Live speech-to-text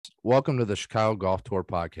Welcome to the Chicago Golf Tour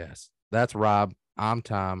podcast. That's Rob. I'm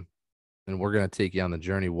Tom, and we're going to take you on the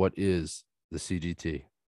journey. What is the CGT?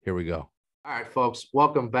 Here we go. All right, folks.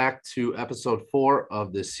 Welcome back to episode 4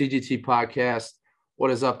 of the CGT podcast.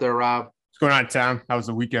 What is up there, Rob? What's going on, Tom? How was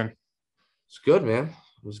the weekend? It's good, man.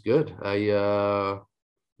 It was good. I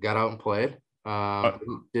got out and played.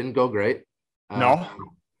 Didn't go great. No?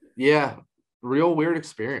 Yeah, real weird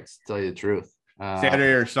experience, to tell you the truth.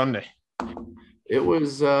 Saturday or Sunday? It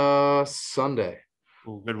was Sunday.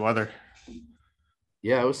 Ooh, good weather.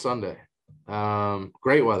 Yeah, it was Sunday.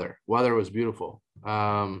 Great weather. Weather was beautiful.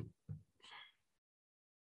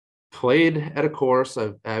 Played at a course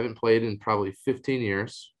I haven't played in probably 15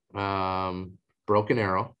 years. Broken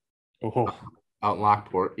Arrow. Oh, Out in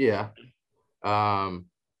Lockport. Yeah. Dog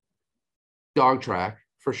track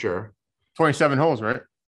for sure. 27 holes, right?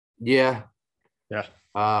 Yeah. Yeah.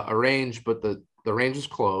 A range, but the range is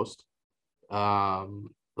closed.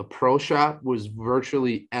 The pro shop was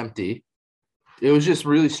virtually empty. It was just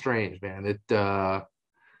really strange, man. It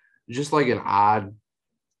just like an odd,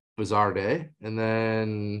 bizarre day. And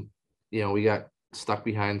then, we got stuck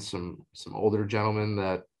behind some older gentlemen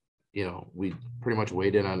that, we pretty much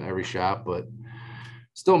weighed in on every shot, but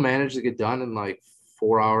still managed to get done in like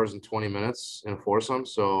 4 hours and 20 minutes in a foursome.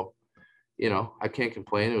 So, I can't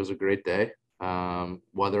complain. It was a great day.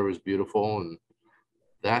 Weather was beautiful, and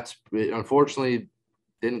it unfortunately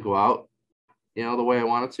didn't go out, the way I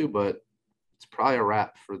wanted to, but it's probably a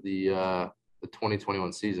wrap for the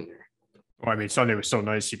 2021 season here. Well, I mean, Sunday was so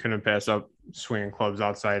nice. You couldn't pass up swinging clubs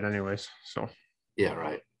outside anyways. So Yeah,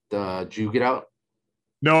 right. Did you get out?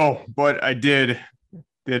 no, but I did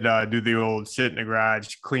do the old sit in the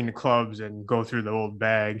garage, clean the clubs, and go through the old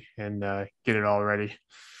bag and get it all ready.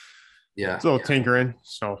 Yeah. It's a little tinkering.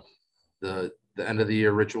 So The end of the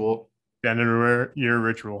year ritual. the end of the year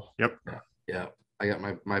ritual. Yep. Yeah. I got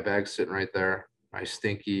my bag sitting right there. My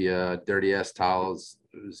stinky, dirty ass towels.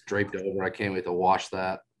 It was draped over. I can't wait to wash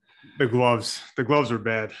that. The gloves were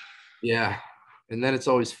bad. Yeah. And then it's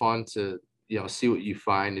always fun to, see what you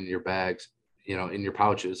find in your bags, in your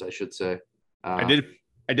pouches, I should say. I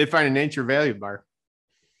did find a Nature Value bar.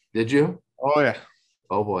 Did you? Oh yeah.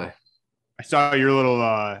 Oh boy. I saw your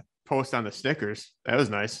little post on the Snickers. That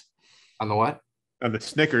was nice. On the what? On the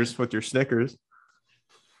Snickers with your Snickers.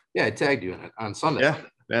 Yeah, I tagged you in it on Sunday. Yeah,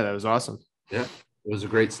 that was awesome. Yeah, it was a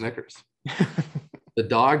great Snickers. The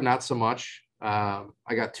dog, not so much. I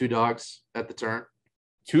got 2 dogs at the turn.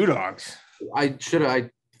 2 dogs. I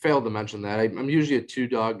failed to mention that. I'm usually a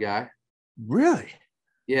 2-dog guy. Really?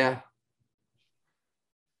 Yeah.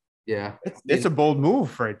 Yeah. It's a bold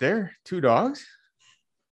move right there. 2 dogs.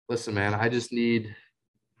 Listen, man, I just need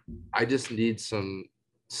some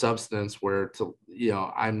substance where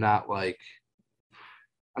I'm not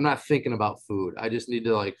thinking about food. I just need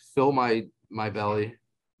to like fill my belly,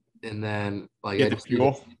 and then like Get the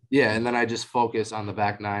fuel. And then I just focus on the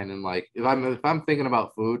back 9, and like if I'm thinking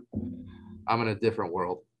about food, I'm in a different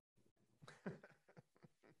world.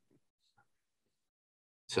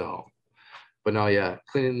 So, but no, yeah,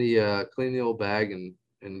 cleaning the old bag and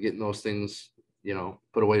getting those things,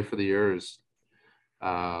 put away for the year is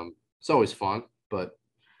it's always fun. But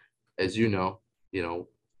as you know,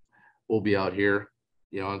 we'll be out here,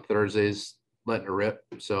 on Thursdays letting it rip.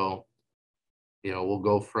 So, we'll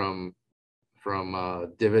go from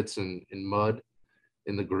divots and mud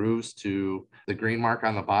in the grooves to the green mark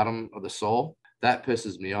on the bottom of the sole. That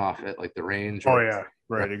pisses me off at like the range. Oh yeah,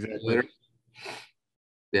 right, exactly.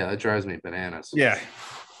 Yeah, that drives me bananas. Yeah.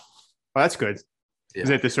 Well, that's good. Yeah. Is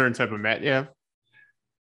it the certain type of mat you have?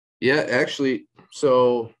 Yeah, actually.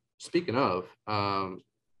 So speaking of, I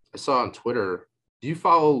saw on Twitter. Do you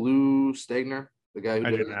follow Lou Stegner, the guy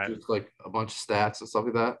who does like a bunch of stats and stuff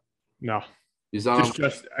like that? No. He's on.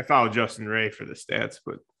 I follow Justin Ray for the stats,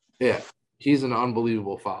 but yeah, he's an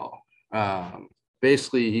unbelievable follow.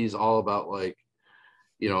 Basically, he's all about like,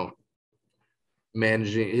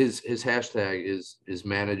 managing his hashtag is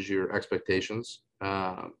manage your expectations.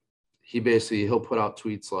 He'll put out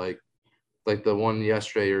tweets like the one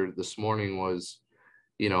yesterday or this morning was,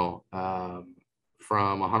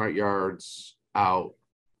 from 100 yards out,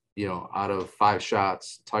 out of 5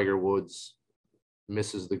 shots, Tiger Woods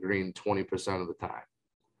misses the green 20% of the time.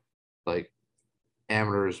 Like,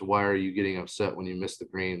 amateurs, why are you getting upset when you miss the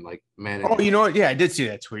green? Like, man. Oh, you know what? Yeah, I did see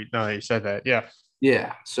that tweet. No, you said that. Yeah.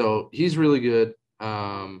 Yeah. So he's really good.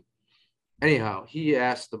 Anyhow, he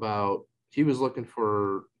was looking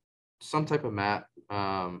for some type of mat.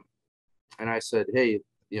 And I said, hey,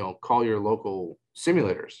 call your local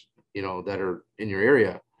simulators, that are in your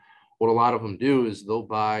area. What a lot of them do is they'll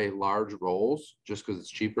buy large rolls just because it's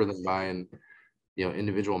cheaper than buying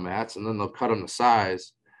individual mats, and then they'll cut them to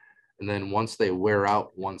size. And then once they wear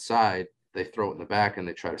out one side, they throw it in the back and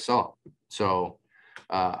they try to sell them. So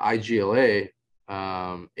IGLA,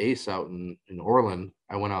 Ace out in Orland,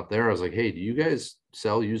 I went out there. I was like, hey, do you guys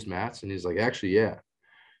sell used mats? And he's like, actually, yeah.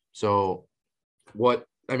 So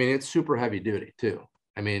it's super heavy duty too.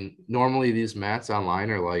 I mean, normally these mats online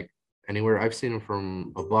are like anywhere. I've seen them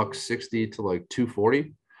from $160 to like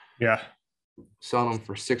 240. Yeah. Selling them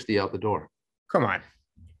for 60 out the door. Come on.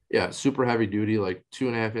 Yeah, super heavy duty, like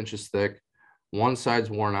 2.5 inches thick. One side's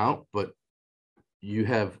worn out, but you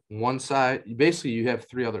have one side. Basically, you have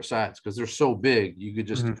three other sides because they're so big. You could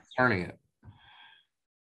just keep turning it.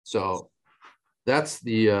 So that's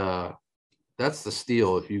the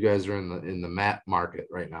steal if you guys are in the mat market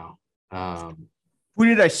right now. Who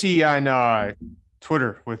did I see on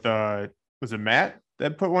Twitter with was it Matt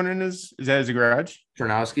that put one in his? Is that his garage?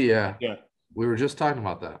 Chernowski, yeah. Yeah. We were just talking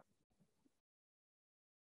about that.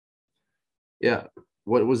 Yeah.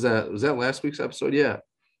 What was that? Was that last week's episode? Yeah.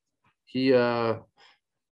 He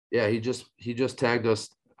just tagged us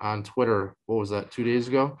on Twitter. What was that? 2 days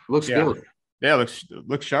ago? Looks good. Yeah,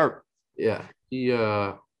 looks sharp. Yeah. He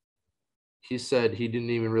said he didn't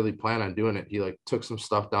even really plan on doing it. He like took some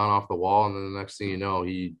stuff down off the wall, and then the next thing you know,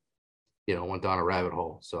 he went down a rabbit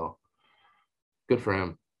hole. So good for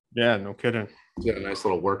him. Yeah, no kidding. He's got a nice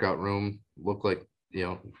little workout room. Look like,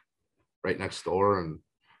 right next door, and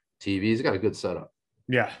TV. He's got a good setup.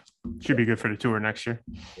 Yeah. Should be good for the tour next year.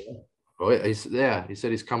 Oh, yeah. He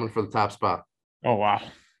said he's coming for the top spot. Oh, wow.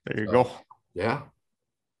 There you go. Yeah.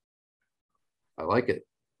 I like it.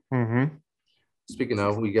 Mm-hmm. Speaking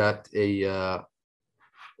of, we have a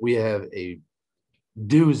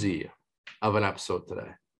doozy of an episode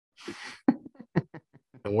today.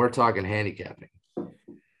 And we're talking handicapping.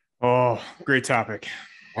 Oh, great topic.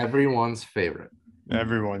 Everyone's favorite.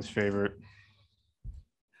 Everyone's favorite.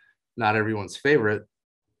 Not everyone's favorite,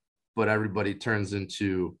 but everybody turns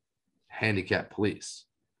into handicap police.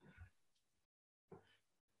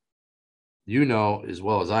 You know as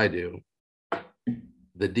well as I do,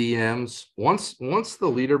 the DMs, once the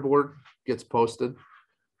leaderboard gets posted,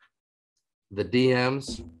 the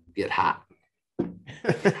DMs get hot.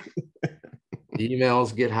 The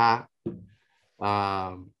emails get hot.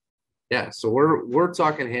 So we're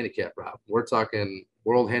talking handicap, Rob. We're talking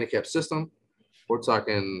World Handicap System. We're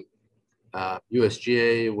talking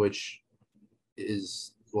USGA, which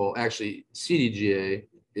is, well, actually CDGA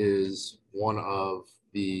is one of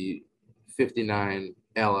the 59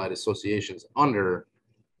 allied associations under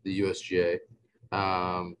the USGA.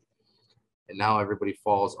 And now everybody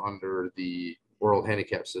falls under the World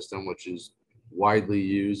Handicap System, which is widely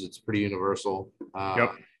used. It's pretty universal.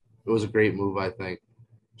 Yep. It was a great move, I think,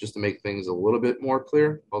 just to make things a little bit more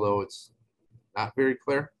clear, although it's not very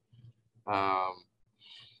clear.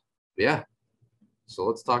 Yeah. So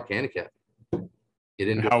let's talk handicap. Get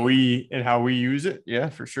into how we use it. Yeah,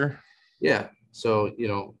 for sure. Yeah. So,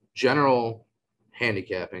 general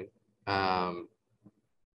handicapping,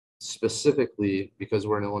 specifically because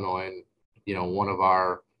we're in Illinois, and, one of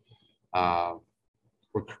our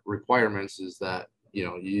requirements is that,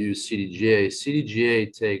 you use CDGA.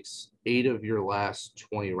 CDGA takes 8 of your last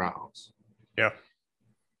 20 rounds. Yeah.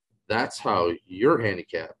 That's how your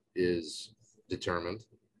handicap is determined.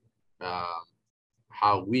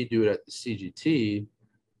 How we do it at the CGT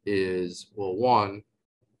is, well, one,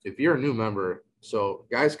 if you're a new member, so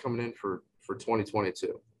guys coming in for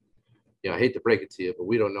 2022, I hate to break it to you, but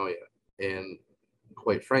we don't know yet. And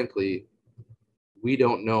quite frankly, we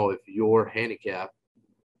don't know if your handicap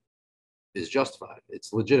is justified.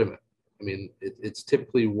 It's legitimate. I mean, it's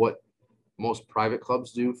typically what most private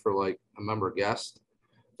clubs do for like a member guest.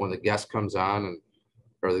 When the guest comes on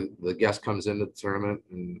or the guest comes into the tournament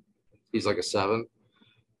and he's like a 7,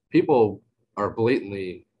 people are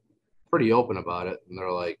blatantly pretty open about it. And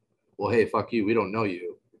they're like, well, hey, fuck you. We don't know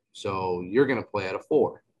you. So you're going to play at a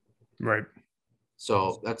 4. Right.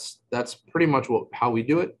 So that's pretty much how we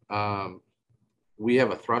do it. We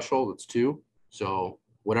have a threshold. It's 2. So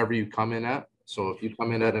whatever you come in at. So if you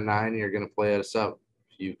come in at a 9, you're going to play at a 7.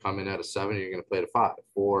 If you come in at a 7, you're going to play at a 5.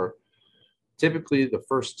 For typically the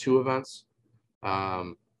first 2 events,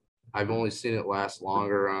 I've only seen it last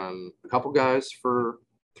longer on a couple guys for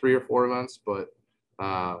 3 or 4 events, but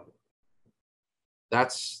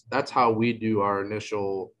that's how we do our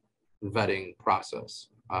initial vetting process,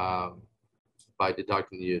 by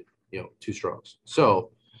deducting you 2 strokes.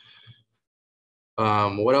 So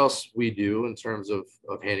what else we do in terms of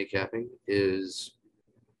handicapping is,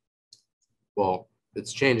 well,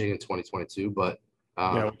 it's changing in 2022, but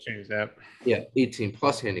we'll change that. Yeah, 18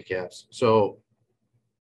 plus handicaps. So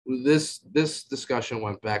this discussion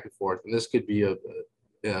went back and forth, and this could be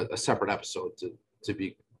a separate episode to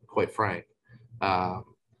be quite frank. Um,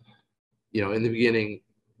 in the beginning,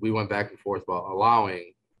 we went back and forth about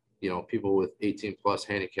allowing, people with 18 plus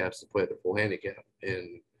handicaps to play at the full handicap,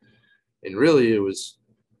 and really it was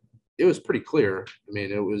pretty clear. I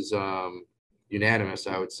mean, it was unanimous.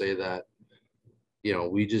 I would say that,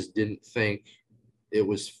 we just didn't think it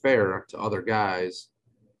was fair to other guys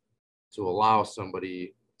to allow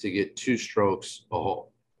somebody to get 2 strokes a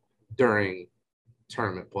hole during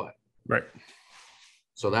tournament play. Right.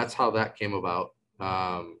 So that's how that came about.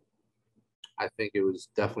 I think it was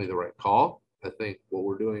definitely the right call. I think what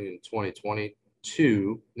we're doing in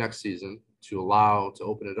 2022 next season to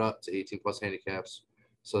open it up to 18 plus handicaps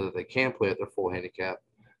so that they can play at their full handicap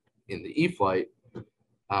in the E-Flight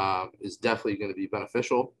is definitely going to be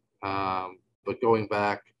beneficial. But going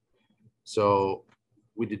back, so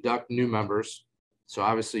we deduct new members. So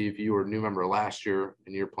obviously, if you were a new member last year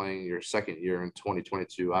and you're playing your second year in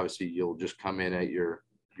 2022, obviously you'll just come in at your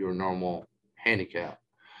normal handicap.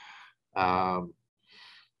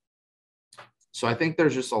 So I think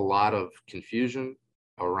there's just a lot of confusion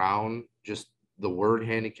around just the word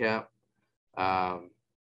handicap. I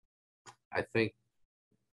think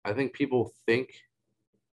people think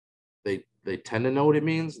they tend to know what it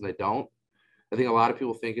means, and they don't. I think a lot of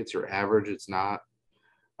people think it's your average. It's not.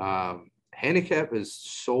 Handicap is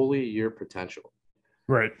solely your potential.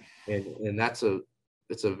 Right. And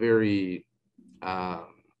it's a very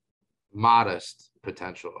modest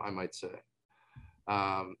potential, I might say.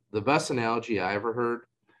 The best analogy I ever heard,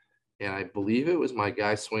 and I believe it was my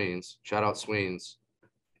guy Swains, shout out Swains,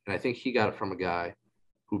 and I think he got it from a guy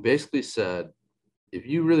who basically said, if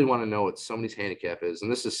you really want to know what somebody's handicap is, and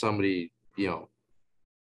this is somebody, most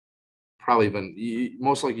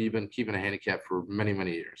likely you've been keeping a handicap for many,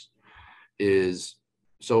 many years, is,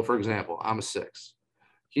 so for example, I'm a 6.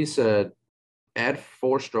 He said, add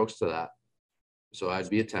 4 strokes to that. So I'd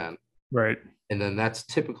be a 10. Right. And then that's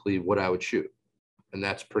typically what I would shoot. And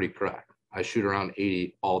that's pretty correct. I shoot around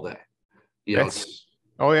 80 all day.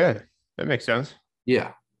 Oh yeah, that makes sense.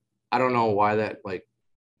 Yeah. I don't know why that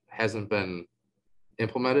hasn't been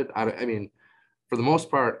implemented. I mean, for the most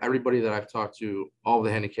part, everybody that I've talked to, all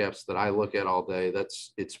the handicaps that I look at all day,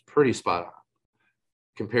 it's pretty spot on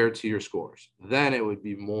compared to your scores. Then it would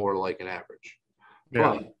be more like an average.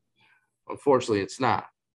 Yeah. But unfortunately, it's not.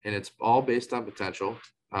 And it's all based on potential.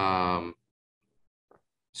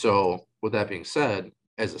 So with that being said,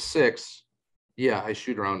 as a 6, yeah, I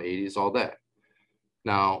shoot around 80s all day.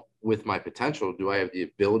 Now, with my potential, do I have the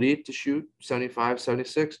ability to shoot 75,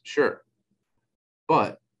 76? Sure.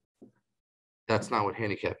 But that's not what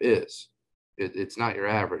handicap is. It's not your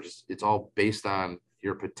average. It's all based on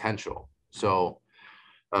your potential. So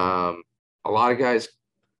a lot of guys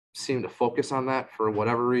seem to focus on that for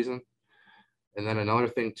whatever reason. And then another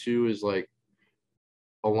thing too is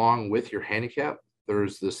along with your handicap,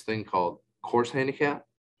 there's this thing called course handicap.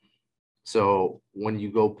 So when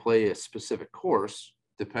you go play a specific course,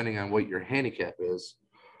 depending on what your handicap is,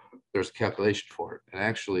 there's a calculation for it. And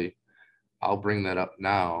actually, I'll bring that up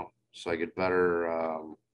now so I could better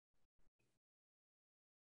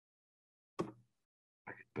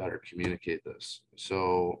communicate this.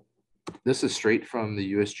 So this is straight from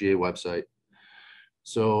the USGA website.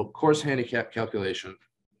 So course handicap calculation.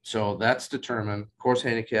 So that's determined. Course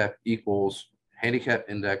handicap equals handicap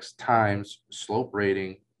index times slope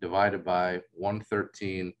rating divided by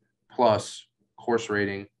 113 plus course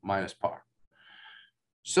rating minus par.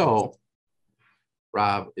 So,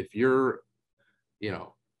 Rob, if you're,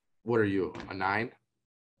 what are you, a 9?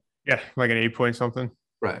 Yeah, like an 8 point something.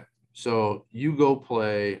 Right. So you go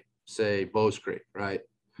play, say, Bowes Creek, right?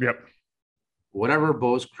 Yep. Whatever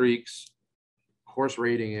Bowes Creek's course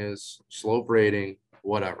rating is, slope rating,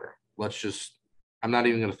 whatever. I'm not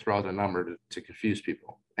even going to throw out a number to confuse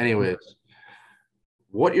people. Anyways,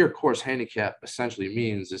 what your course handicap essentially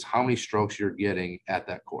means is how many strokes you're getting at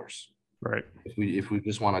that course. Right. If we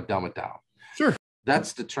just want to dumb it down. Sure.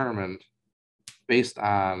 That's determined based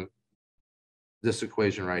on this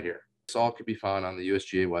equation right here. This all could be found on the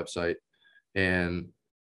USGA website. And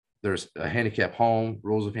there's a handicap home,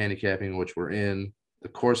 rules of handicapping, which we're in, the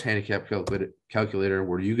course handicap calculator,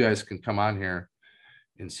 where you guys can come on here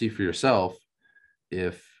and see for yourself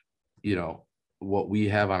if, what we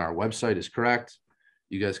have on our website is correct.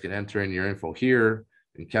 You guys can enter in your info here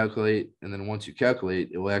and calculate. And then once you calculate,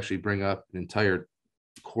 it will actually bring up an entire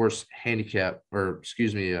course handicap,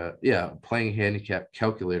 playing handicap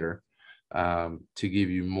calculator to give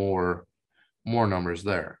you more numbers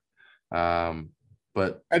there.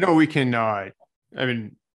 But I know we can,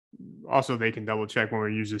 also they can double check when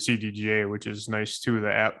we use the CDGA, which is nice too,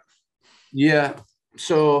 the app. Yeah.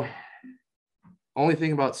 So only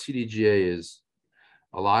thing about CDGA is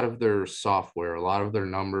a lot of their software, a lot of their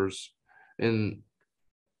numbers, and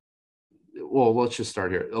well, let's just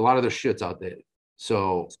start here. A lot of their shit's outdated.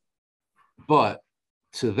 So, but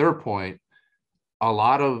to their point, a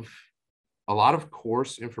lot of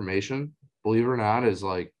course information, believe it or not, is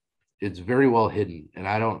like it's very well hidden, and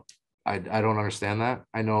I don't understand that.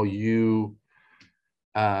 I know you've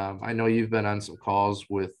been on some calls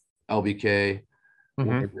with LBK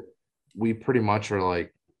where we pretty much are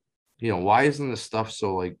like, why isn't this stuff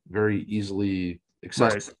so like very easily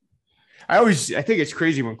accessible? Right. I think it's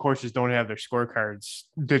crazy when courses don't have their scorecards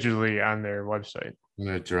digitally on their website. I'm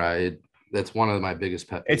gonna try it. That's one of my biggest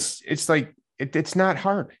pet peeves. It's like it's not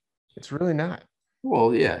hard. It's really not.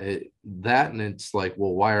 Well, yeah, and it's like,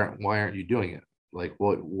 well, why aren't you doing it? Like,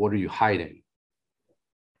 what are you hiding?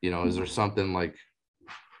 Is there something like,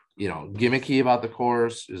 gimmicky about the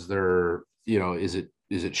course? Is there,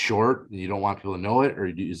 is it short and you don't want people to know it, or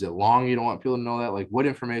is it long? You don't want people to know that? Like, what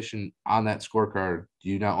information on that scorecard do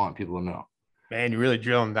you not want people to know? Man, you're really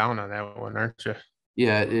drilling down on that one, aren't you?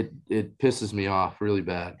 Yeah, it pisses me off really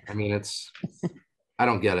bad. I mean, I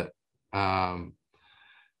don't get it.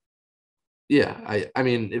 Yeah, I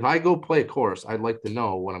mean, if I go play a course, I'd like to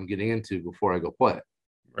know what I'm getting into before I go play.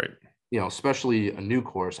 Right. Especially a new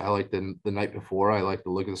course. I like the night before, I like to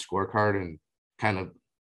look at the scorecard and kind of,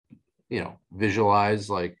 visualize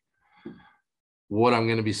like what I'm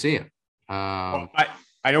going to be seeing. Well,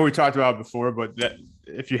 I know we talked about it before, but that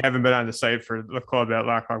if you haven't been on the site for the club at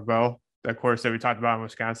Lock Bell, that course that we talked about in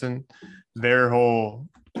Wisconsin, their whole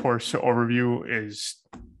course overview is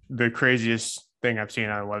the craziest thing I've seen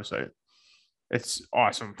on a website. It's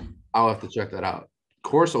awesome. I'll have to check that out.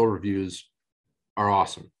 Course overviews are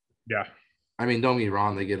awesome. Yeah. I mean, don't get me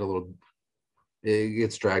wrong, it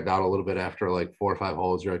gets dragged out a little bit after like 4 or 5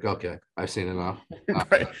 holes. You're like, okay, I've seen enough.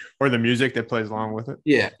 Right. Or the music that plays along with it.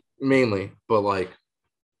 Yeah, mainly. But like,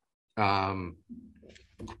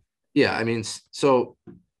 yeah, I mean, so,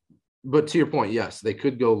 but to your point, yes, they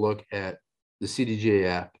could go look at the CDGA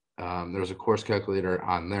app. There's a course calculator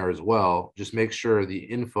on there as well. Just make sure the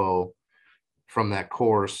info from that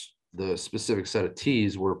course, the specific set of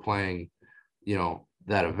tees we're playing,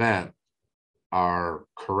 that event, are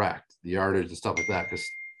correct, the yardage and stuff like that, because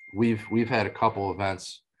we've had a couple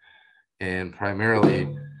events, and primarily,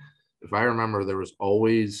 if I remember, there was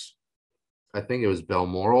always, I think it was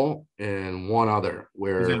Balmoral and one other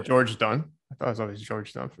where. Is it George Dunn? I thought it was always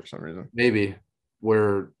George Dunn for some reason. Maybe,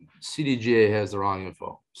 where CDGA has the wrong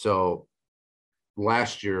info. So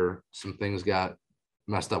last year, some things got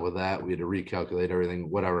messed up with that. We had to recalculate everything,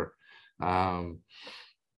 whatever.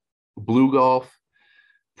 Blue Golf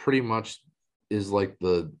pretty much is like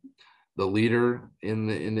the leader in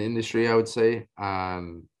the industry, I would say,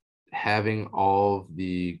 on having all of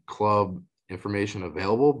the club information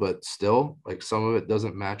available, but still, like, some of it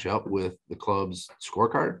doesn't match up with the club's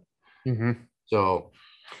scorecard. So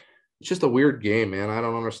it's just a weird game, man. I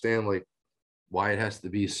don't understand like why it has to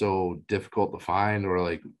be so difficult to find, or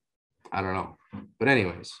like, I don't know. But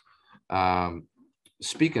anyways,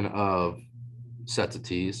 speaking of sets of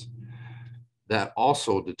tees, that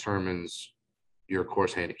also determines your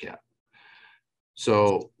course handicap.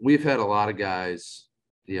 So we've had a lot of guys,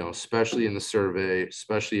 especially in the survey,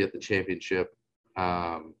 especially at the championship,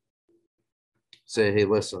 say, hey,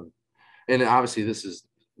 listen, and obviously this is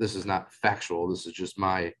not factual. This is just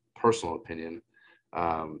my personal opinion.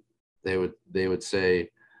 They would say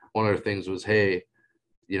one of the things was, hey,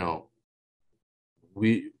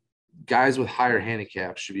 we guys with higher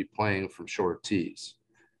handicaps should be playing from shorter tees,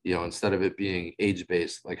 instead of it being age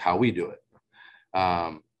based like how we do it.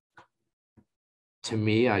 To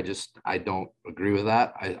me, I don't agree with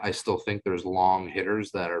that. I still think there's long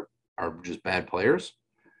hitters that are just bad players.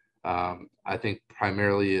 I think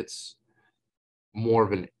primarily it's more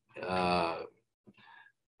of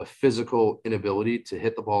a physical inability to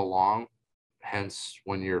hit the ball long, hence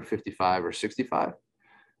when you're 55 or 65.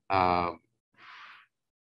 To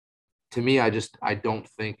me, I don't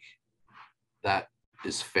think that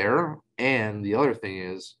is fair. And the other thing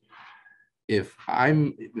is, if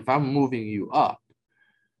I'm moving you up,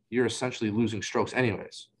 you're essentially losing strokes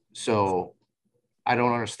anyways. So I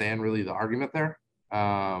don't understand really the argument there.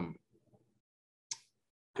 Because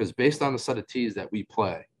based on the set of tees that we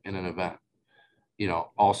play in an event,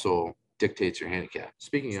 also dictates your handicap.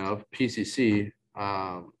 Speaking of PCC,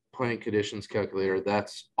 playing conditions calculator,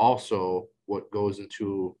 that's also what goes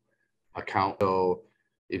into account. So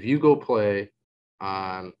if you go play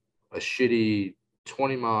on a shitty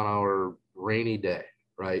 20-mile-an-hour rainy day,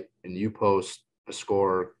 right? And you post a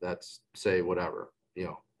score that's, say, whatever,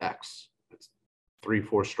 X. It's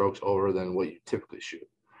 3-4 strokes over than what you typically shoot.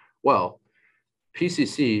 Well,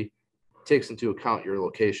 PCC takes into account your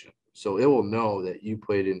location. So it will know that you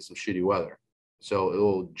played in some shitty weather. So it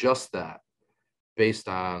will adjust that based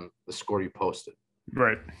on the score you posted.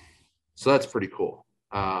 Right. So that's pretty cool.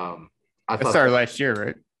 That started last year,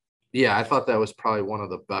 right? Yeah, I thought that was probably one of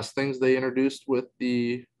the best things they introduced with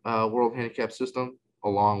the World Handicap System,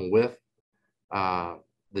 along with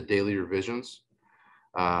the daily revisions.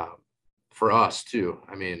 For us too.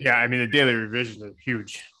 I mean, the daily revisions are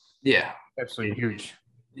huge. Yeah, absolutely huge.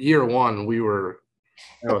 Year one,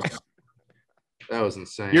 that was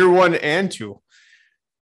insane. Year 1 and 2.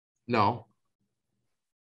 No.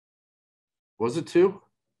 Was it 2?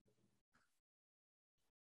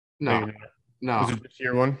 No. Was it just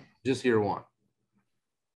year 1? Just year 1.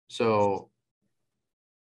 So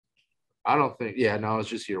I don't think, it was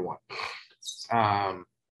just year 1.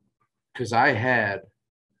 Because I had,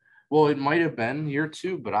 well, it might have been year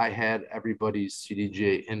 2, but I had everybody's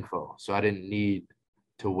CDJ info, so I didn't need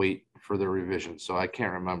to wait for the revision. So I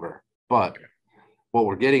can't remember. But what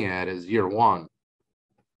we're getting at is year 1,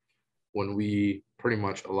 when we pretty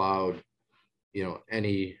much allowed,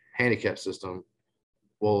 any handicap system.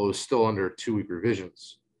 Well, it was still under 2-week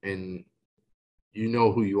revisions, and you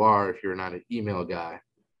know who you are if you're not an email guy.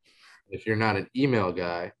 If you're not an email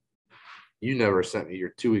guy, you never sent me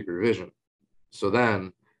your 2-week revision. So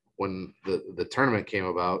then when the tournament came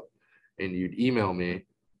about and you'd email me,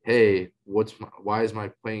 hey, why is my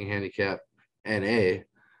playing handicap NA?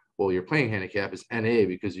 Well, your playing handicap is NA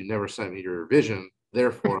because you never sent me your revision.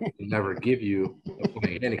 Therefore, I can never give you a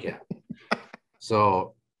playing handicap.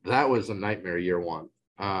 So that was a nightmare year 1.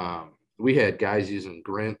 We had guys using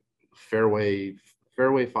Grint, fairway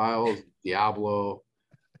files, Diablo.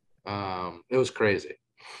 It was crazy.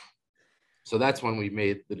 So that's when we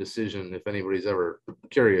made the decision, if anybody's ever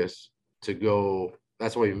curious, to go.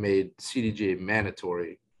 That's why we made CDJ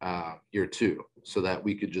mandatory year 2, so that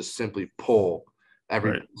we could just simply pull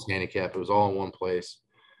everybody's handicap. It was all in one place.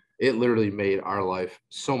 It literally made our life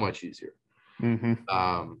so much easier.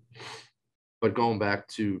 Mm-hmm. But going back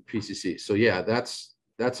to PCC, so yeah, that's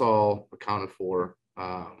all accounted for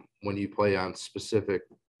when you play on specific,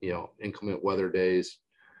 inclement weather days.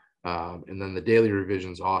 And then the daily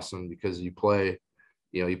revision is awesome because you play,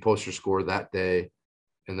 you post your score that day,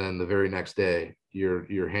 and then the very next day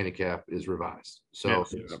your handicap is revised. So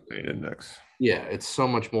it's updated index. Yeah, it's so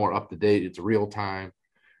much more up to date. It's real time.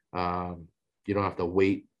 You don't have to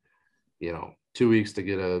wait, 2 weeks to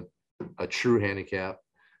get a true handicap.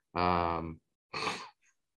 But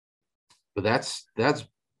that's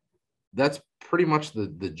pretty much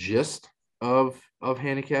the gist of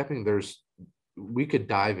handicapping. We could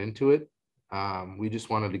dive into it. We just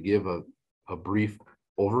wanted to give a brief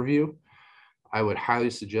overview. I would highly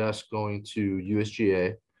suggest going to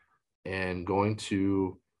USGA and going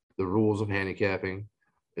to the rules of handicapping,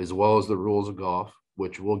 as well as the rules of golf,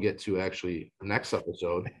 which we'll get to actually next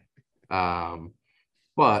episode.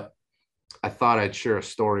 But I thought I'd share a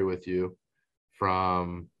story with you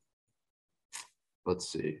from, let's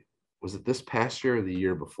see, was it this past year or the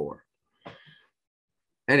year before?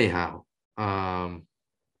 Anyhow, I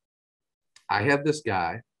had this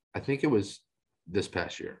guy, I think it was this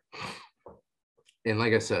past year. And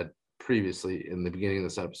like I said previously in the beginning of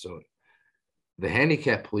this episode, the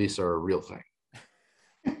handicap police are a real thing.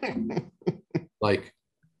 Like,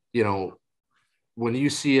 when you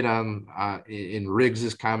see it on in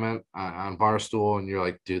Riggs's comment on Barstool, and you're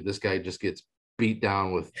like, dude, this guy just gets beat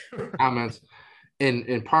down with comments.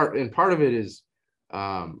 And part of it is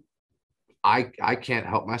I can't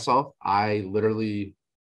help myself. I'll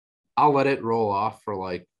let it roll off for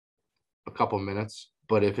like a couple minutes,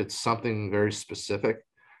 but if it's something very specific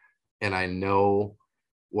and I know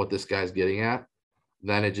what this guy's getting at,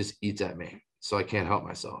 then it just eats at me. So I can't help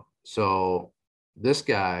myself. So this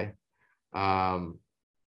guy,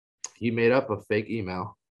 he made up a fake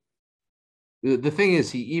email. The thing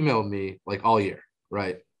is, he emailed me like all year,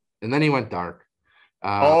 right? And then he went dark.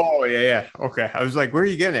 Yeah. Okay. I was like, where are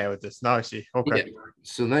you getting at with this? Now I see. Okay. Yeah.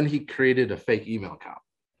 So then he created a fake email account,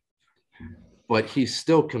 but he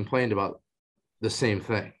still complained about the same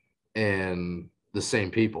thing and the same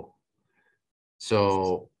people.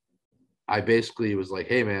 So I basically was like,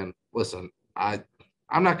 hey man, listen,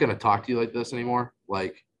 I'm not going to talk to you like this anymore.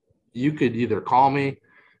 Like, you could either call me,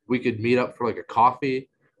 we could meet up for like a coffee,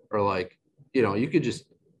 or like, you could just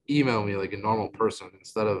email me like a normal person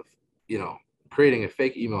instead of, creating a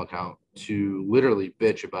fake email account to literally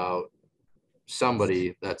bitch about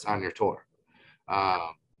somebody that's on your tour.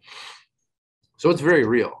 So it's very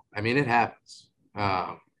real. I mean, it happens.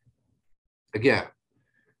 Again,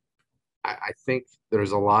 I think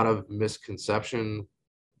there's a lot of misconception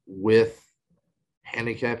with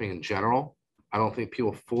handicapping in general. I don't think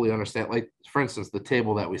people fully understand. Like, for instance, the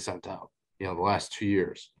table that we sent out, the last 2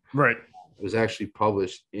 years, Right. it was actually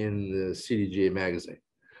published in the CDGA magazine.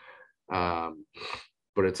 But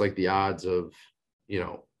it's like the odds of,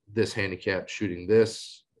 this handicap shooting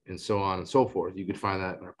this and so on and so forth. You could find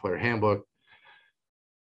that in our player handbook.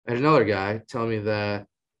 And another guy telling me that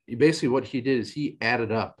basically what he did is he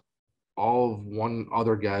added up all of one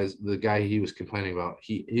other guy's, the guy he was complaining about.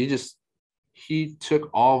 He took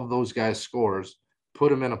all of those guys' scores, put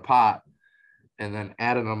them in a pot, and then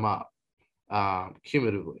added them up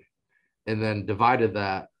cumulatively, and then divided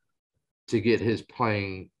that to get his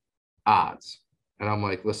playing odds. And I'm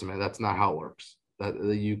like, listen, man, that's not how it works. That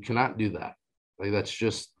you cannot do that. Like, that's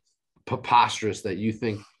just preposterous that you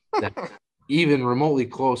think that even remotely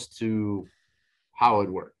close to how it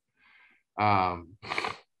worked. So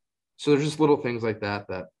there's just little things like that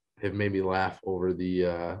have made me laugh over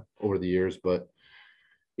the years. But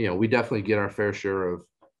we definitely get our fair share of,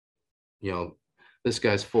 this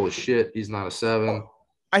guy's full of shit. He's not a 7.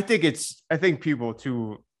 I think people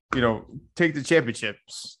to, take the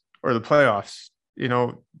championships or the playoffs,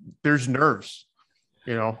 there's nerves,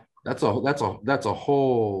 That's a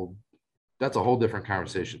whole different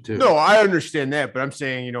conversation too. No, I understand that, but I'm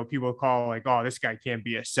saying, people call like, oh, this guy can't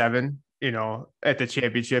be a 7, at the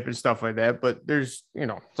championship and stuff like that. But there's,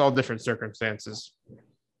 it's all different circumstances.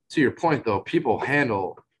 To your point though, people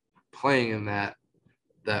handle playing in that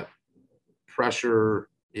pressure,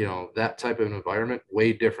 that type of environment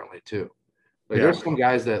way differently too. Like, there's some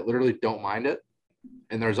guys that literally don't mind it,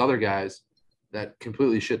 and there's other guys that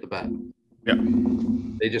completely shit the bed. Yeah.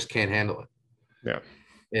 They just can't handle it. Yeah.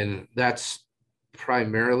 And that's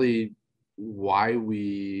primarily why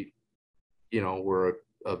we, we're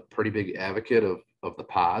a pretty big advocate of the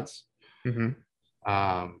pods. Mm-hmm.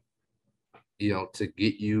 To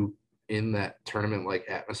get you in that tournament like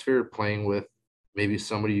atmosphere, playing with maybe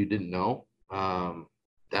somebody you didn't know.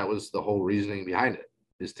 That was the whole reasoning behind it,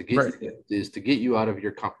 is to get you out of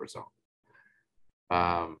your comfort zone.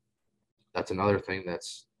 That's another thing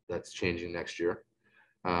that's changing next year.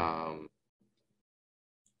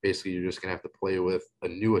 Basically, you're just gonna have to play with a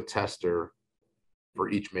new attester for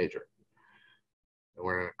each major, and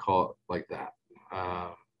we're gonna call it like that.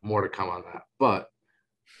 More to come on that, but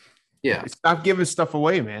yeah, stop giving stuff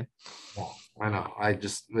away, man. I know.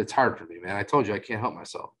 It's hard for me, man. I told you I can't help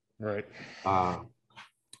myself. Right.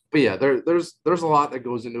 But yeah, there's a lot that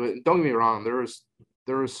goes into it. And don't get me wrong,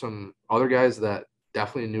 there was some other guys that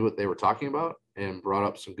definitely knew what they were talking about and brought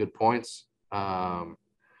up some good points.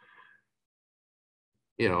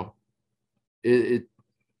 It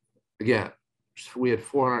again, we had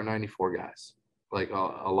 494 guys, like a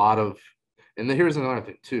lot of, and then here's another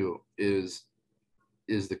thing too, is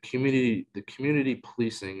the community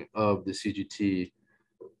policing of the CGT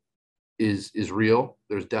is real.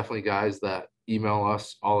 There's definitely guys that email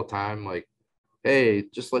us all the time, like, hey,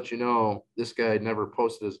 just let you know, this guy never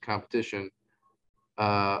posted his competition.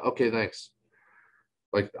 Okay, thanks.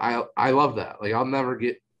 Like, I love that. Like, I'll never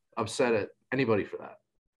get upset at anybody for that.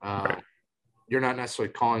 Right. You're not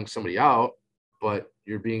necessarily calling somebody out, but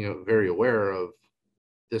you're being very aware of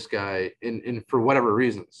this guy in for whatever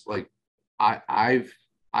reasons. Like, I've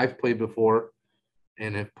played before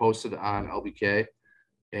and have posted on LBK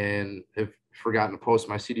and have forgotten to post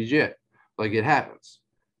my CDGA. Like, it happens,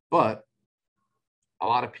 but a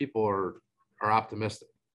lot of people are optimistic.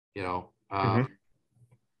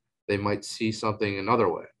 They might see something another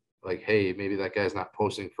way, like, hey, maybe that guy's not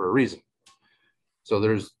posting for a reason. So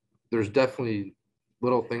there's definitely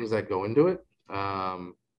little things that go into it,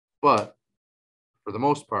 but for the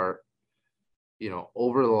most part,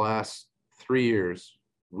 over the last 3 years,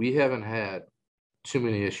 we haven't had too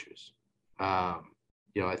many issues. I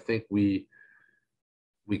think we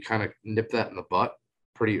kind of nipped that in the butt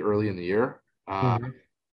pretty early in the year. And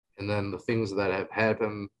then the things that have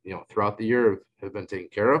happened, throughout the year have been taken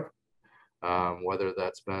care of, whether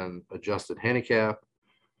that's been adjusted handicap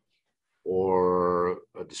or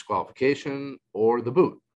a disqualification or the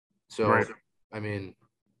boot. So, right. I mean,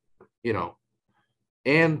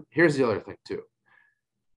 and here's the other thing too.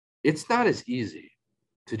 It's not as easy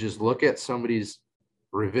to just look at somebody's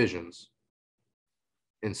revisions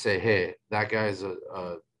and say, hey, that guy's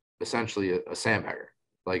essentially a sandbagger.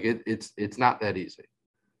 Like, it's not that easy.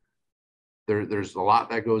 There's a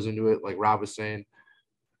lot that goes into it. Like Rob was saying,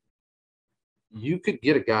 you could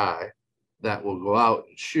get a guy that will go out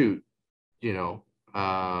and shoot, 2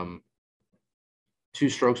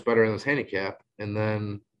 strokes better in his handicap and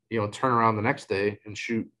then, turn around the next day and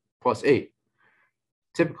shoot +8.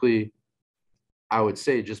 Typically, I would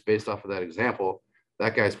say, just based off of that example,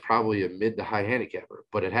 that guy's probably a mid to high handicapper,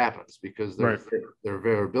 but it happens because their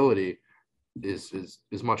variability is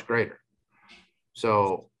much greater.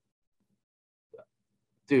 So,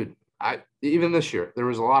 dude, even this year, there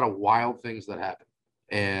was a lot of wild things that happened.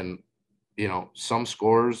 And, some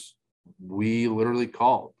scores we literally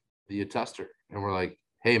called the attester and we're like,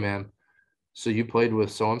 hey, man, so you played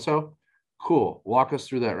with so-and-so? Cool. Walk us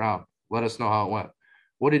through that round. Let us know how it went.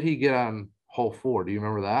 What did he get on hole 4? Do you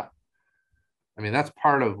remember that? I mean, that's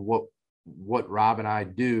part of what Rob and I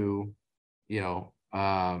do, in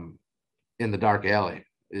the dark alley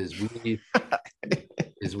is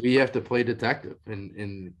we have to play detective.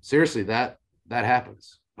 And seriously, that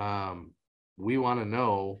happens. We want to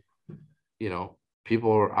know,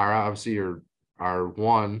 people are obviously are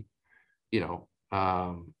one,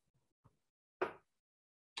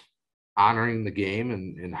 honoring the game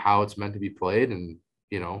and how it's meant to be played. And,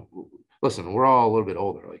 listen, we're all a little bit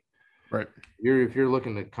older. Like, right. If you're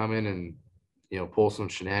looking to come in and, pull some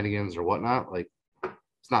shenanigans or whatnot, like,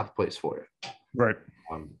 it's not the place for you. Right.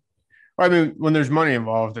 I mean, when there's money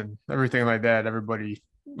involved and everything like that, everybody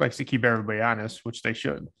likes to keep everybody honest, which they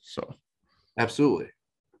should. So, absolutely,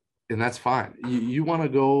 and that's fine. You want to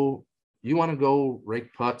go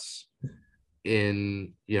rake putts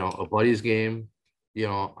in a buddy's game,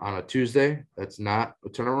 on a Tuesday. That's not a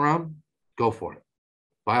turnaround. Go for it,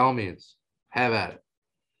 by all means. Have at it.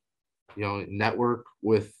 Network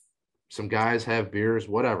with some guys, have beers,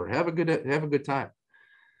 whatever. Have a good time.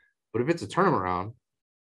 But if it's a turnaround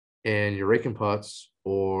and you're raking putts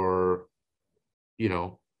or,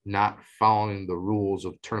 not following the rules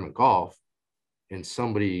of tournament golf and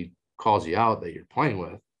somebody calls you out that you're playing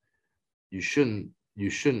with, you shouldn't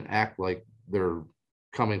act like they're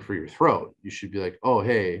coming for your throat. You should be like, oh,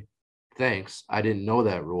 hey, thanks. I didn't know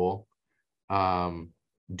that rule.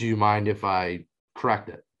 Do you mind if I correct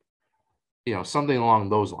it? Something along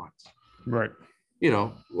those lines. Right.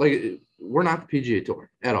 Like, we're not the PGA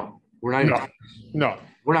Tour at all. We're not even no.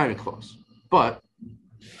 We're not even close. But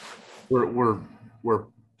we're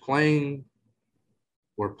playing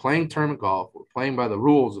tournament golf. We're playing by the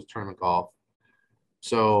rules of tournament golf.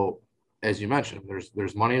 So, as you mentioned,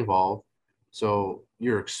 there's money involved. So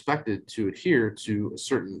you're expected to adhere to a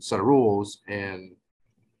certain set of rules and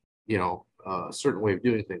a certain way of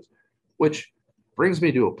doing things, which brings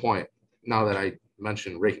me to a point. Now that I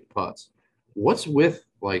mentioned raking putts, what's with,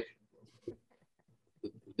 like,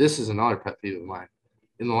 this is another pet peeve of mine.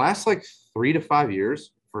 In the last 3 to 5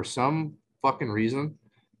 years, for some fucking reason,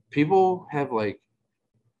 people have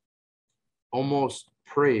almost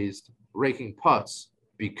praised raking putts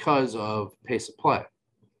because of pace of play.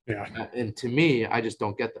 Yeah. And to me, I just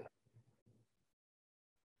don't get that.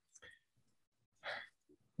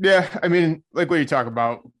 Yeah, I mean, like what you talk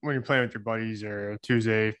about when you're playing with your buddies or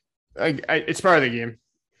Tuesday, it's part of the game.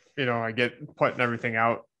 I get putting everything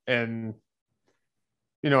out, and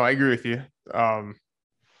I agree with you.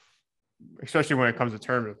 Especially when it comes to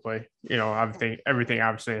tournament play, I think everything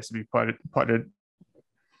obviously has to be putted.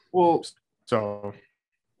 Well, so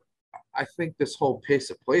I think this whole pace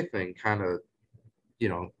of play thing kind of,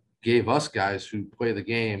 gave us guys who play the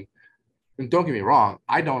game. And don't get me wrong,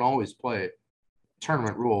 I don't always play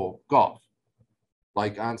tournament rule golf.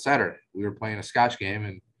 Like on Saturday, we were playing a Scotch game,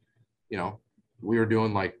 and we were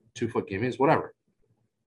doing 2-foot gimmies, whatever.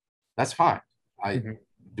 That's fine. I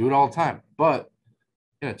do it all the time. But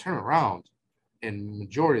in a tournament round, and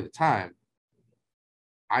majority of the time,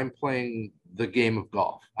 I'm playing the game of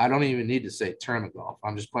golf. I don't even need to say tournament golf.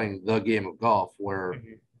 I'm just playing the game of golf where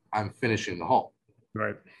I'm finishing the hole.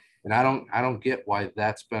 Right. And I don't get why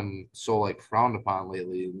that's been so frowned upon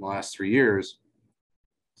lately in the last 3 years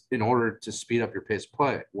in order to speed up your pace of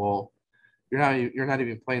play. Well, you're not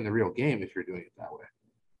even playing the real game if you're doing it that way,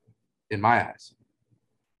 in my eyes.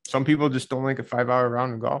 Some people just don't like a 5-hour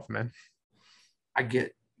round of golf, man. I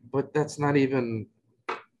get, but that's not even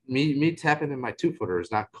me tapping in my 2-footer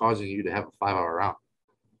is not causing you to have a 5-hour round.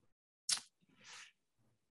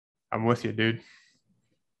 I'm with you, dude.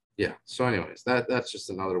 Yeah. So anyways, that's just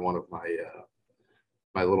another one of my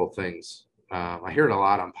my little things. I hear it a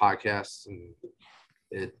lot on podcasts, and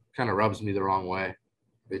it kind of rubs me the wrong way.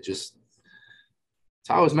 It's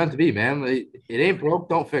how it was meant to be, man. It ain't broke,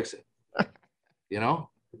 don't fix it.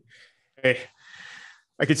 Hey,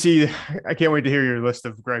 I can't wait to hear your list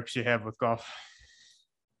of gripes you have with golf.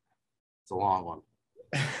 It's a long one.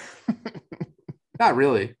 Not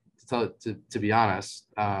really, to be honest.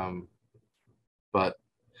 But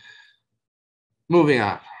moving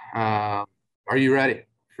on. Are you ready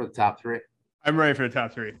for the top 3? I'm ready for the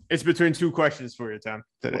top three. It's between two questions for you, Tom,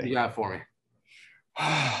 What do today. you got for me?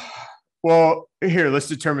 Well, here, let's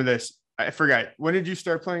determine this. I forgot. When did you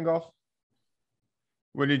start playing golf?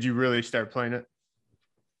 When did you really start playing it?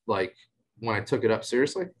 Like when I took it up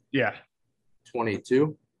seriously? Yeah,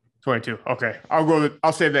 22. 22. Okay.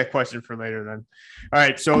 I'll save that question for later then. All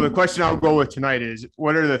right. So the question I'll go with tonight is,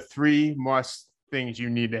 what are the three must things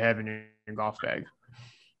you need to have in your golf bag?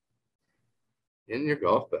 In your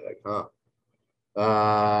golf bag,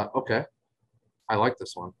 huh? Okay. I like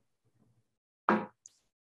this one.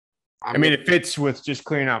 I mean, it fits with just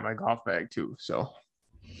clearing out my golf bag too. So,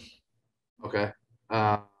 okay.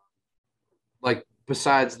 Like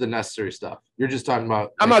besides the necessary stuff, you're just talking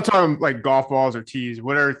about. I'm not talking like golf balls or tees.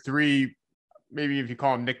 What are three, maybe if you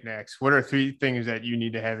call them knickknacks, what are three things that you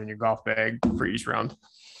need to have in your golf bag for each round?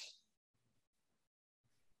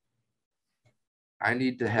 I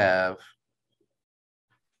need to have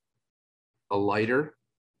a lighter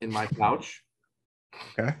in my pouch.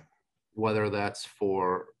 Okay. Whether that's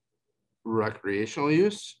for recreational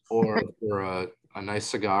use or for a nice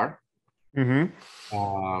cigar.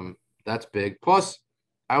 Mm-hmm. That's big. Plus,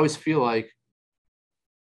 I always feel like,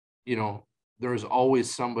 there's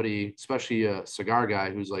always somebody, especially a cigar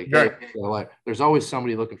guy, who's like, hey, there's always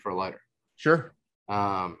somebody looking for a lighter. Sure.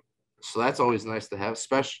 So that's always nice to have,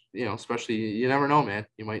 especially you never know, man.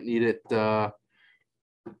 You might need it,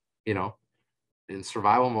 in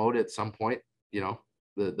survival mode at some point.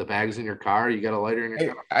 The bag's in your car, you got a lighter in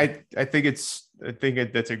your car. I think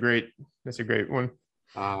that's a great one.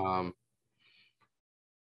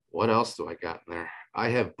 What else do I got in there? I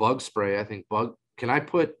have bug spray. I think can I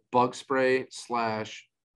put bug spray /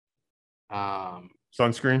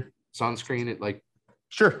 sunscreen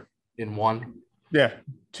sure in one? Yeah.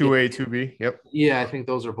 2A, 2B. Yep. Yeah, I think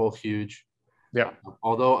those are both huge. Yeah.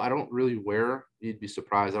 Although I don't really you'd be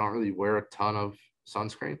surprised, I don't really wear a ton of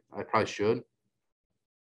sunscreen. I probably should.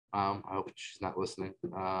 I hope she's not listening.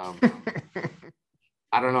 I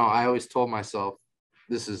don't know. I always told myself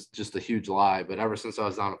this is just a huge lie, but ever since I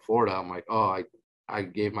was down in Florida, I'm like, oh, I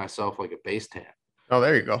gave myself like a base tan. Oh,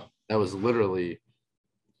 there you go. That was literally,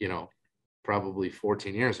 probably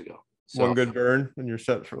 14 years ago. So, one good burn and you're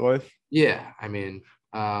set for life. Yeah. I mean,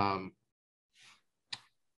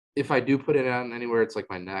 if I do put it on anywhere, it's like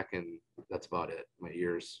my neck and that's about it. My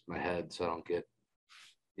ears, my head. So I don't get,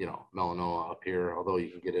 melanoma up here, although you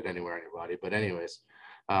can get it anywhere in your body. But anyways,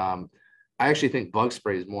 I actually think bug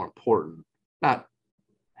spray is more important, not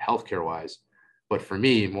healthcare wise, but for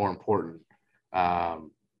me, more important. Bug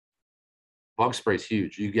spray is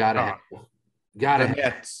huge. You gotta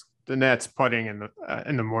the nets putting in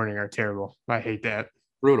the morning are terrible. I hate that.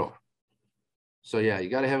 Brutal. So yeah, you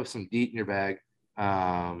got to have some DEET in your bag.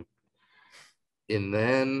 And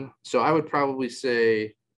then, so I would probably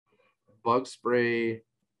say bug spray,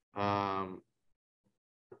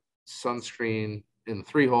 sunscreen in the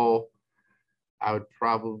 3-hole. I would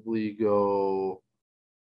probably go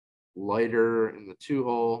lighter in the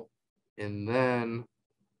 2-hole. And then,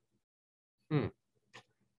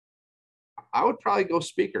 I would probably go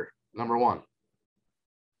speaker, number 1.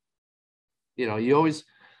 You always,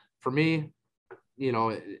 for me,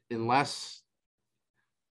 unless,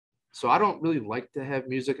 so I don't really like to have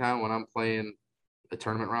music on when I'm playing a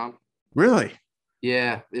tournament round. Really?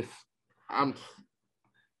 Yeah. If I'm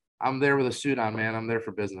there with a suit on, man, I'm there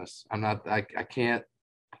for business. I'm not, I can't,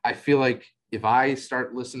 I feel like if I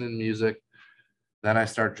start listening to music, then I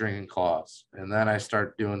start drinking claws and then I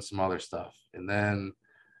start doing some other stuff. And then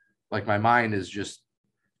like my mind is just,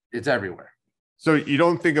 it's everywhere. So you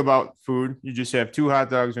don't think about food. You just have 2 hot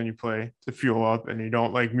dogs when you play to fuel up, and you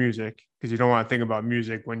don't like music because you don't want to think about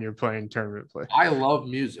music when you're playing tournament play. I love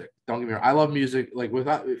music. Don't get me wrong. I love music. Like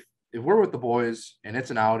if we're with the boys and it's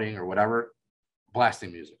an outing or whatever,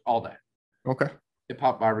 blasting music all day. Okay. Hip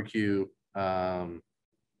Hop Barbecue.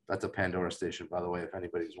 That's a Pandora station, by the way, if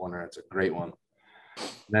anybody's wondering. It's a great one.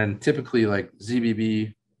 Then typically like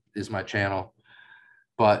ZBB is my channel.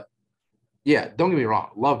 But yeah, don't get me wrong.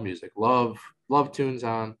 Love music. Love tunes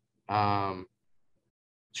on.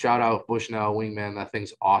 Shout out Bushnell Wingman. That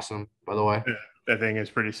thing's awesome, by the way. Yeah, that thing is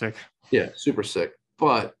pretty sick. Yeah, super sick.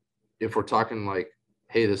 But if we're talking like,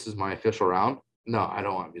 hey, this is my official round, no, I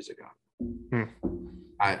don't want music on.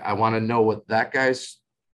 I want to know what that guy's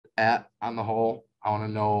at on the hole. I want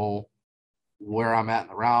to know where I'm at in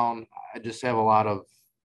the round. I just have a lot of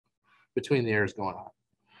between the ears going on.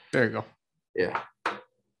 There you go. Yeah.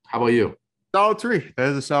 How about you? Solid 3. That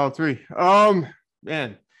is a solid 3.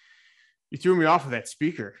 Man, you threw me off of that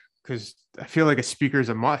speaker because I feel like a speaker is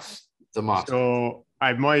a must. It's a must. So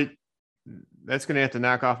that's going to have to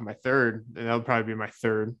knock off my 3rd, and that'll probably be my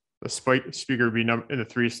 3rd. The speaker would be in the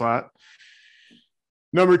 3 slot.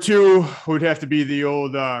 Number 2 would have to be the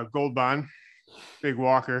old Gold Bond. Big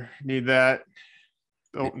walker. Need that.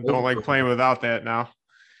 Don't like playing without that now.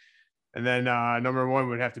 And then number 1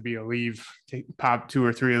 would have to be a leave. Pop 2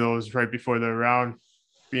 or 3 of those right before the round,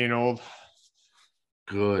 being old.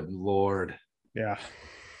 Good Lord. Yeah.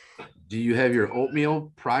 Do you have your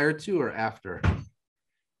oatmeal prior to or after?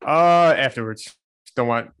 Afterwards. Don't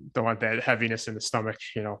want that heaviness in the stomach,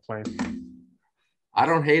 playing. I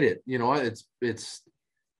don't hate it. You know what? It's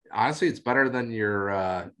honestly, it's better than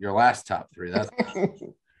your last top 3. That's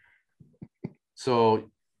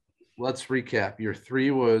so. Let's recap. Your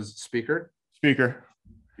 3 was speaker. Your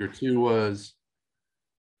 2 was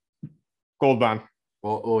Gold Bond.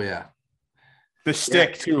 Oh yeah. The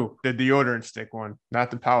stick too. The deodorant stick one, not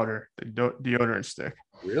the powder. The deodorant stick.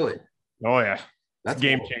 Really? Oh yeah. That's a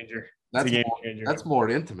game changer. That's a game changer. That's more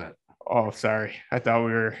intimate. Oh, sorry. I thought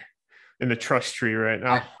we were in the trust tree right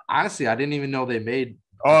now. Honestly, I didn't even know they made.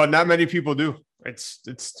 Oh, not many people do.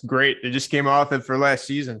 It's great. They just came out with it for last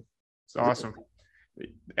season. It's awesome.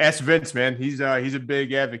 Ask Vince, man. He's a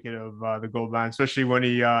big advocate of the Gold Bond, especially when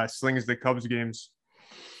he slings the Cubs games.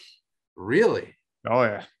 Really? Oh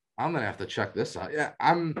yeah. I'm gonna have to check this out. Yeah,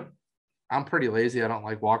 I'm pretty lazy. I don't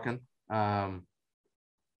like walking. I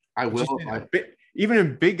will. Even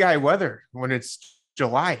in big guy weather, when it's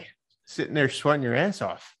July, sitting there sweating your ass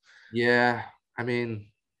off. Yeah, I mean,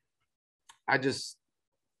 I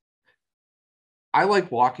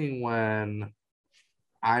like walking when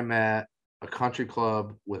I'm at a country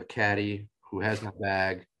club with a caddy who has my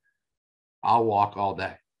bag. I'll walk all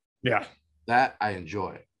day. Yeah. That I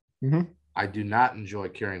enjoy. Mm-hmm. I do not enjoy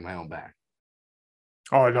carrying my own bag.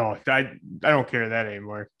 Oh, no. I don't care that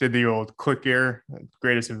anymore. Did the old Click Air,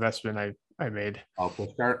 greatest investment I made. Oh,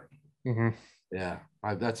 Flipkart? Mm-hmm. Yeah.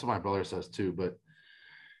 That's what my brother says too. But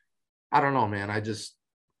I don't know, man. I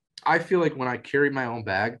feel like when I carry my own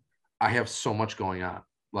bag, I have so much going on.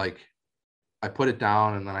 Like, I put it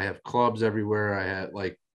down and then I have clubs everywhere. I had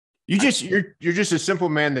like you're just a simple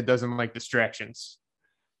man that doesn't like distractions.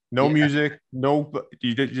 No music, no,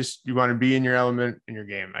 you want to be in your element in your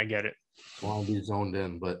game. I get it. I want to be zoned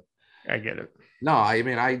in, but I get it. No, I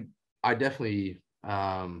mean I definitely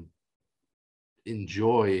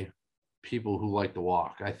enjoy people who like to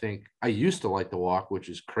walk. I think I used to like to walk, which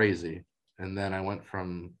is crazy. And then I went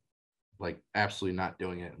from like absolutely not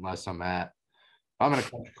doing it unless I'm at a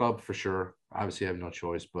country club for sure. Obviously, I have no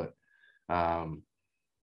choice, but no.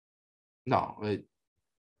 And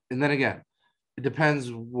then again, it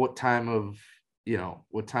depends what time of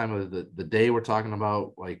the day we're talking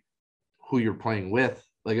about, like who you're playing with.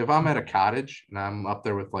 Like if I'm at a cottage and I'm up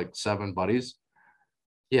there with like 7 buddies,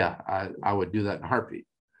 yeah, I would do that in a heartbeat.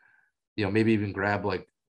 Maybe even grab like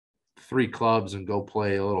 3 clubs and go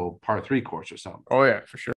play a little par 3 course or something. Oh yeah,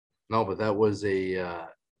 for sure. No, but that was an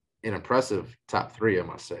impressive top 3, I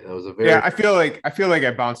must say. That was a very I feel like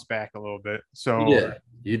I bounced back a little bit. So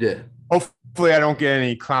you did. Hopefully I don't get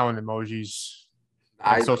any clown emojis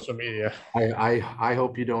on social media. I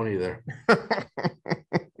hope you don't either.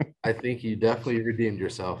 I think you definitely redeemed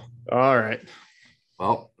yourself. All right.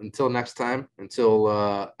 Well, until next time,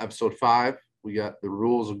 until episode 5, we got the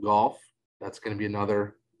rules of golf. That's going to be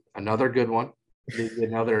another good one. Maybe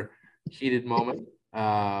another heated moment.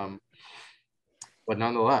 But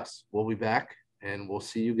nonetheless, we'll be back and we'll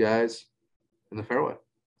see you guys in the fairway.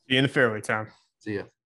 See you in the fairway, Tom. See ya.